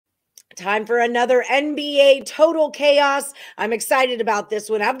Time for another NBA total chaos. I'm excited about this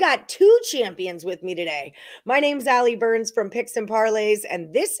one. I've got two champions with me today. My name's Allie Burns from Picks and Parlays,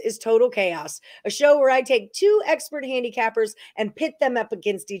 and this is Total Chaos, a show where I take two expert handicappers and pit them up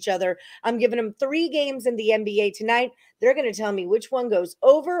against each other. I'm giving them 3 games in the NBA tonight. They're going to tell me which one goes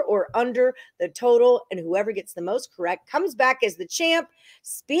over or under the total, and whoever gets the most correct comes back as the champ.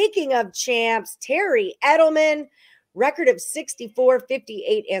 Speaking of champs, Terry Edelman. Record of 64,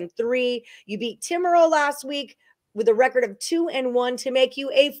 58, and 3. You beat Timuro last week with a record of 2-1 to make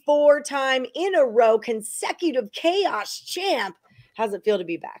you a 4-time in a row consecutive chaos champ. How's it feel to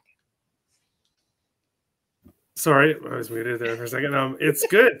be back? Sorry, I was muted there for a second. It's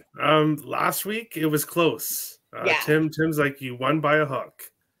good. Last week it was close. Yeah. Tim's like, you won by a hook.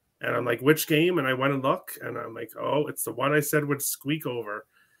 And I'm like, which game? And I went and look, and I'm like, oh, it's the one I said would squeak over.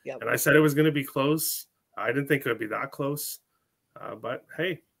 Yep. And I said it was going to be close. I didn't think it would be that close. But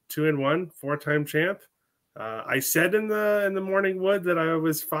hey, 2-1, 4-time champ. I said in the morning wood that I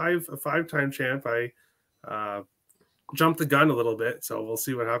was a 5-time champ. I jumped the gun a little bit, so we'll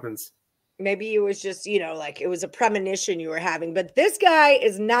see what happens. Maybe it was just, like it was a premonition you were having. But this guy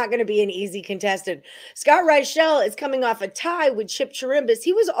is not going to be an easy contestant. Scott Reichel is coming off a tie with Chip Chirimbus.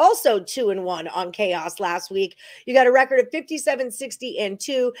 He was also 2-1 on Chaos last week. You got a record of 57, 60, and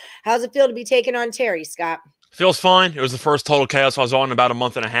 2. How's it feel to be taking on Terry, Scott? Feels fine. It was the first Total Chaos I was on in about a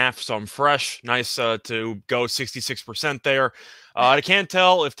month and a half, so I'm fresh. Nice to go 66% there. I can't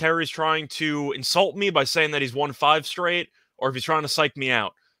tell if Terry's trying to insult me by saying that he's won 5 straight or if he's trying to psych me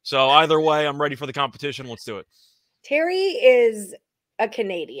out. So either way, I'm ready for the competition. Let's do it. Terry is a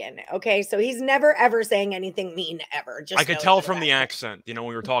Canadian, okay? So he's never, ever saying anything mean, ever. I could tell from the accent. We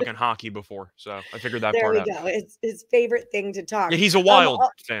were talking hockey before, so I figured that part out. There we go. It's his favorite thing to talk. Yeah, he's a Wild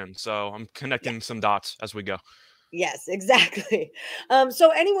fan, so I'm connecting some dots as we go. Yes, exactly. So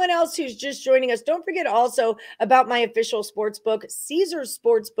anyone else who's just joining us, don't forget also about my official sportsbook, Caesars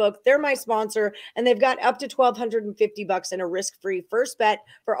Sportsbook. They're my sponsor, and they've got up to $1,250 in a risk-free first bet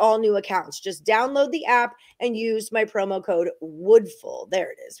for all new accounts. Just download the app and use my promo code WOODFUL. There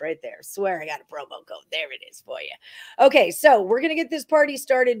it is right there. Swear I got a promo code. There it is for you. Okay, so we're going to get this party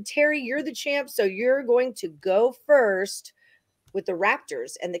started. Terry, you're the champ, so you're going to go first with the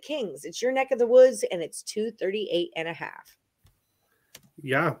Raptors and the Kings. It's your neck of the woods, and it's 238.5.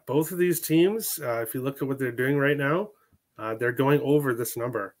 Yeah, both of these teams, if you look at what they're doing right now, they're going over this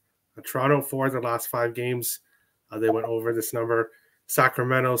number. Toronto, 4 of their last 5 games, they went over this number.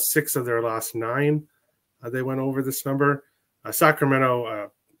 Sacramento, 6 of their last 9, they went over this number.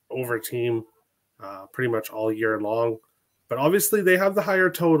 Sacramento, over team pretty much all year long. But obviously they have the higher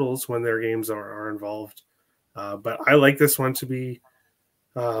totals when their games are involved. But I like this one to be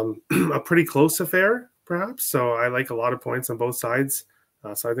a pretty close affair, perhaps. So I like a lot of points on both sides.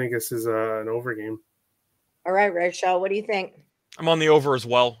 So I think this is an over game. All right, Rachel, what do you think? I'm on the over as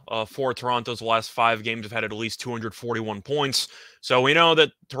well. 4 Toronto's last 5 games have had at least 241 points. So we know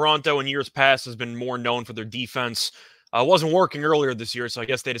that Toronto in years past has been more known for their defense. Wasn't working earlier this year, so I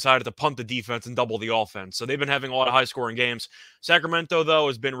guess they decided to punt the defense and double the offense. So they've been having a lot of high-scoring games. Sacramento, though,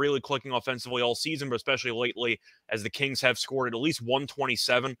 has been really clicking offensively all season, but especially lately, as the Kings have scored at least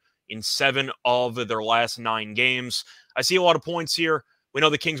 127 in 7 of their last 9 games. I see a lot of points here. We know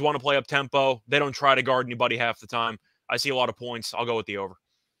the Kings want to play up-tempo. They don't try to guard anybody half the time. I see a lot of points. I'll go with the over.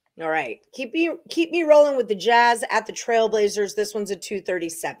 All right. Keep me rolling with the Jazz at the Trailblazers. This one's a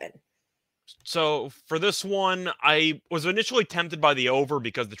 237. So for this one, I was initially tempted by the over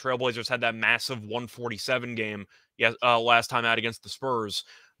because the Trailblazers had that massive 147 game last time out against the Spurs.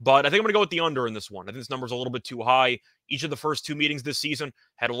 But I think I'm going to go with the under in this one. I think this number's a little bit too high. Each of the first 2 meetings this season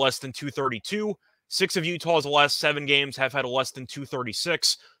had less than 232. 6 of Utah's last 7 games have had less than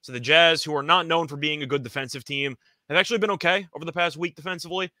 236. So the Jazz, who are not known for being a good defensive team, have actually been okay over the past week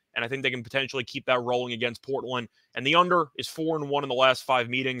defensively. And I think they can potentially keep that rolling against Portland. And the under is 4-1 in the last 5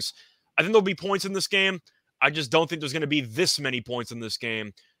 meetings. I think there'll be points in this game. I just don't think there's going to be this many points in this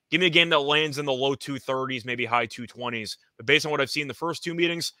game. Give me a game that lands in the low 230s, maybe high 220s. But based on what I've seen the first 2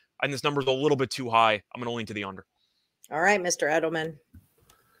 meetings, I think this number's a little bit too high. I'm going to lean to the under. All right, Mr. Edelman.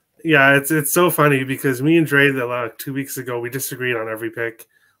 Yeah, it's so funny because me and Dre, 2 weeks ago, we disagreed on every pick.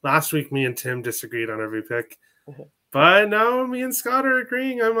 Last week, me and Tim disagreed on every pick. But now me and Scott are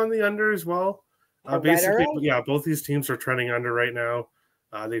agreeing. I'm on the under as well. Basically, yeah, both these teams are trending under right now.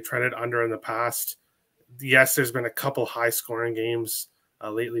 They trended under in the past. Yes, there's been a couple high-scoring games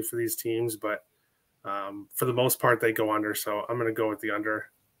lately for these teams, but for the most part, they go under. So I'm going to go with the under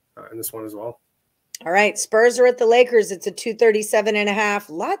in this one as well. All right, Spurs are at the Lakers. It's a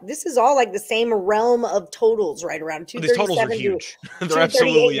 237.5. This is all like the same realm of totals, right around These totals are 237 to huge. They're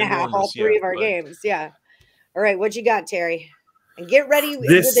absolutely enormous. all three of our games. Yeah. All right, what you got, Terry? And get ready with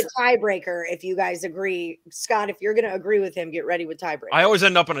a tiebreaker if you guys agree. Scott, if you're going to agree with him, get ready with tiebreakers. I always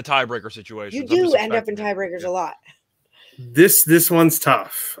end up in a tiebreaker situation. You do end up in tiebreakers a lot. This one's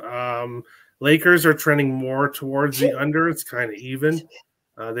tough. Lakers are trending more towards the under. It's kind of even.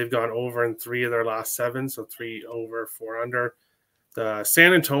 They've gone over in 3 of their last 7, so 3 over, 4 under. The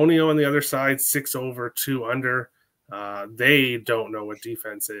San Antonio on the other side, 6 over, 2 under. They don't know what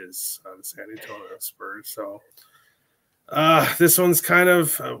defense is, the San Antonio Spurs. So this one's kind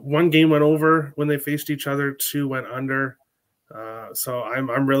of 1 game went over when they faced each other, 2 went under. So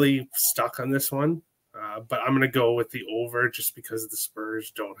I'm really stuck on this one. But I'm going to go with the over just because the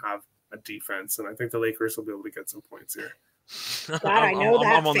Spurs don't have a defense, and I think the Lakers will be able to get some points here. God, I know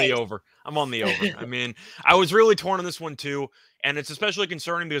that. I'm on the over. I'm on the over. I mean, I was really torn on this one too, and it's especially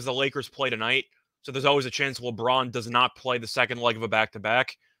concerning because the Lakers play tonight, so there's always a chance LeBron does not play the second leg of a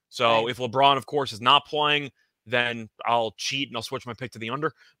back-to-back. So if LeBron, of course, is not playing, then I'll cheat and I'll switch my pick to the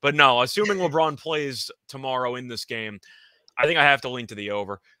under. But no, assuming LeBron plays tomorrow in this game, I think I have to lean to the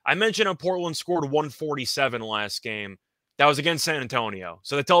over. I mentioned how Portland scored 147 last game. That was against San Antonio.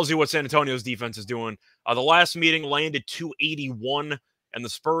 So that tells you what San Antonio's defense is doing. The last meeting landed 281, and the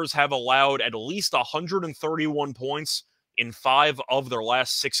Spurs have allowed at least 131 points in 5 of their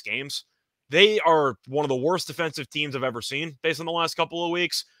last 6 games. They are one of the worst defensive teams I've ever seen based on the last couple of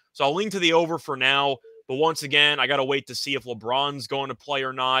weeks. So I'll lean to the over for now. But once again, I got to wait to see if LeBron's going to play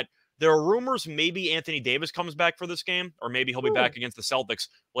or not. There are rumors maybe Anthony Davis comes back for this game, or maybe he'll be back against the Celtics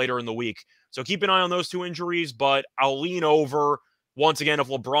later in the week. So keep an eye on those 2 injuries, but I'll lean over. Once again, if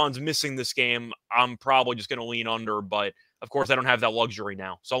LeBron's missing this game, I'm probably just going to lean under, but of course I don't have that luxury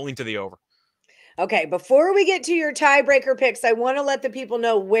now. So I'll lean to the over. Okay, before we get to your tiebreaker picks, I want to let the people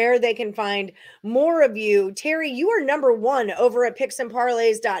know where they can find more of you. Terry, you are #1 over at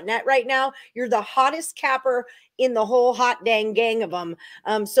picksandparlays.net right now. You're the hottest capper in the whole hot dang gang of them.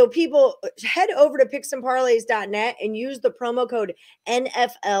 So people, head over to picksandparlays.net and use the promo code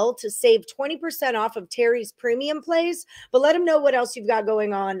NFL to save 20% off of Terry's premium plays. But let them know what else you've got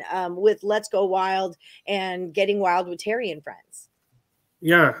going on with Let's Go Wild and Getting Wild with Terry and Friends.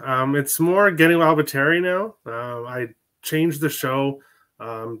 Yeah, it's more Getting Wild with Terry now. I changed the show.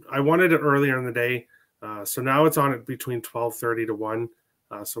 I wanted it earlier in the day, so now it's on at between 12:30 to 1,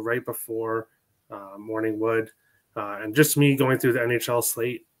 so right before morning wood, and just me going through the NHL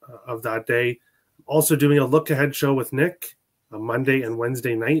slate of that day. Also doing a look-ahead show with Nick Monday and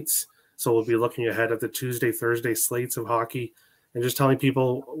Wednesday nights, so we'll be looking ahead at the Tuesday, Thursday slates of hockey and just telling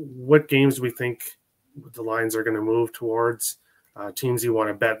people what games we think the lines are going to move towards. Teams you want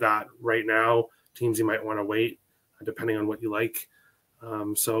to bet that right now, teams you might want to wait, depending on what you like.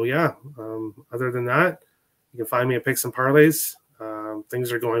 So yeah, other than that, you can find me at Picks and Parlays.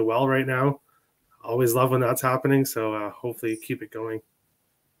 Things are going well right now. Always love when that's happening. So hopefully keep it going.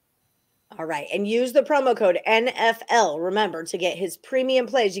 All right. And use the promo code NFL. Remember, to get his premium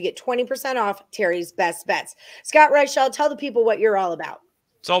plays, you get 20% off Terry's best bets. Scott Reichel, tell the people what you're all about.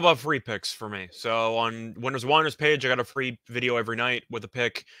 It's all about free picks for me. So on Winners Whiners page, I got a free video every night with a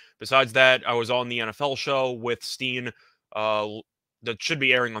pick. Besides that, I was on the NFL show with Steen that should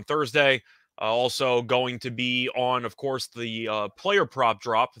be airing on Thursday. Also going to be on, of course, the player prop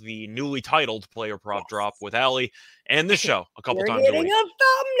drop, the newly titled player prop drop with Allie, and this show a couple times a week. We're getting a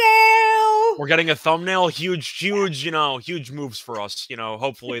thumbnail. We're getting a thumbnail. Huge moves for us.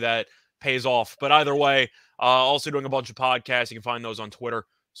 Hopefully that pays off. But either way, also doing a bunch of podcasts. You can find those on Twitter.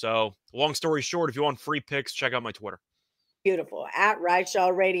 So long story short, if you want free picks, check out my Twitter. Beautiful. At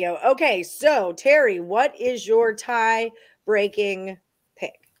Reichel Radio. Okay, so Terry, what is your tie-breaking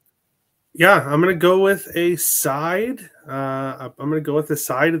pick? Yeah, I'm going to go with a side. I'm going to go with the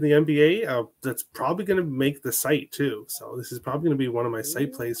side of the NBA. That's probably going to make the site too. So this is probably going to be one of my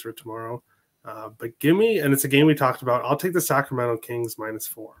site plays for tomorrow. But give me, and it's a game we talked about, I'll take the Sacramento Kings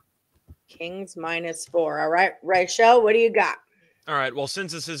 -4. Kings -4. All right, Reichel, what do you got? All right, well,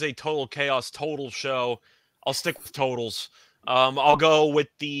 since this is a total chaos total show, I'll stick with totals. I'll go with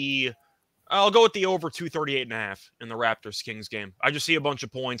the over 238.5 in the Raptors Kings game. I just see a bunch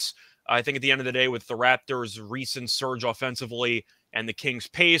of points. I think at the end of the day, with the Raptors' recent surge offensively and the Kings'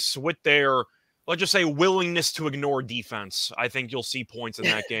 pace, with their, let's just say, willingness to ignore defense, I think you'll see points in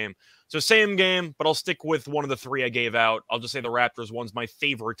that game. So same game, but I'll stick with one of the 3 I gave out. I'll just say the Raptors one's my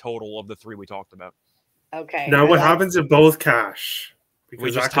favorite total of the 3 we talked about. Okay. Now, what happens if both cash? Because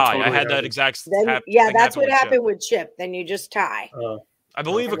we just tie. Totally I had that exact. Then, yeah, that's what happened with Chip. Then you just tie. I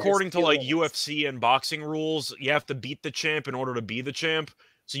believe And there's according to two like winners. UFC and boxing rules, you have to beat the champ in order to be the champ.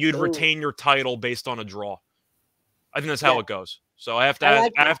 So you'd Ooh. retain your title based on a draw. I think that's how Yeah. it goes. So I have to I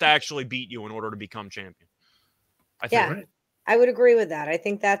like I have that. to actually beat you in order to become champion. I think. Yeah. Right. I would agree with that. I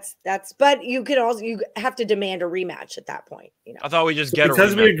think that's but you could also you have to demand a rematch at that point, you know. I thought we just So get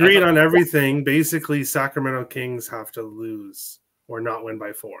because a we rematch. agreed on everything, basically Sacramento Kings have to lose or not win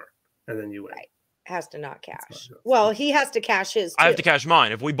by 4, and then you win. Right. Has to not cash. not- Well, he has to cash his too. I have to cash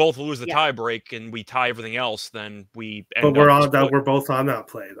mine. If we both lose the Yeah. tie break and we tie everything else, then we But end we're up on that. split. We're both on that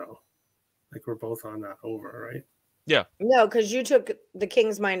play though. Like we're both on that over, right? No, because you took the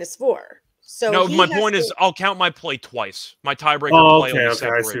Kings -4. So No, he my has point to- is I'll count my play twice. My tiebreaker Oh, play okay, will be okay. I see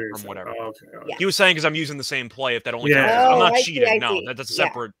separate what you're from saying. whatever. Oh, okay, okay. Yeah. He was saying because I'm using the same play, if that only Yeah. counts. I'm Oh, not I see, cheating. I No, see. that's a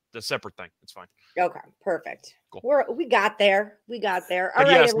Yeah. separate thing. It's fine. Okay, perfect. Cool. We got there. We got there. All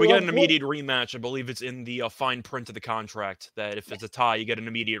But right, yes, we get everyone. an immediate rematch. I believe it's in the fine print of the contract that if it's a tie, you get an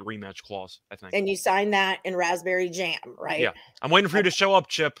immediate rematch clause, I think. And you sign that in raspberry jam, right? Yeah. I'm waiting for you to show up,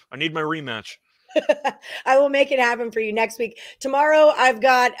 Chip. I need my rematch. I will make it happen for you next week. Tomorrow I've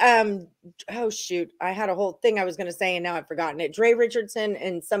got oh shoot, I had a whole thing I was going to say and now I've forgotten it. Dre Richardson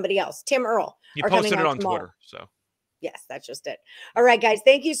and somebody else, Tim Earl, You are coming posted it on tomorrow. Twitter, so. Yes, that's just it. All right, guys,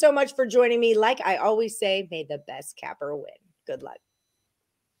 thank you so much for joining me. Like I always say, may the best capper win. Good luck.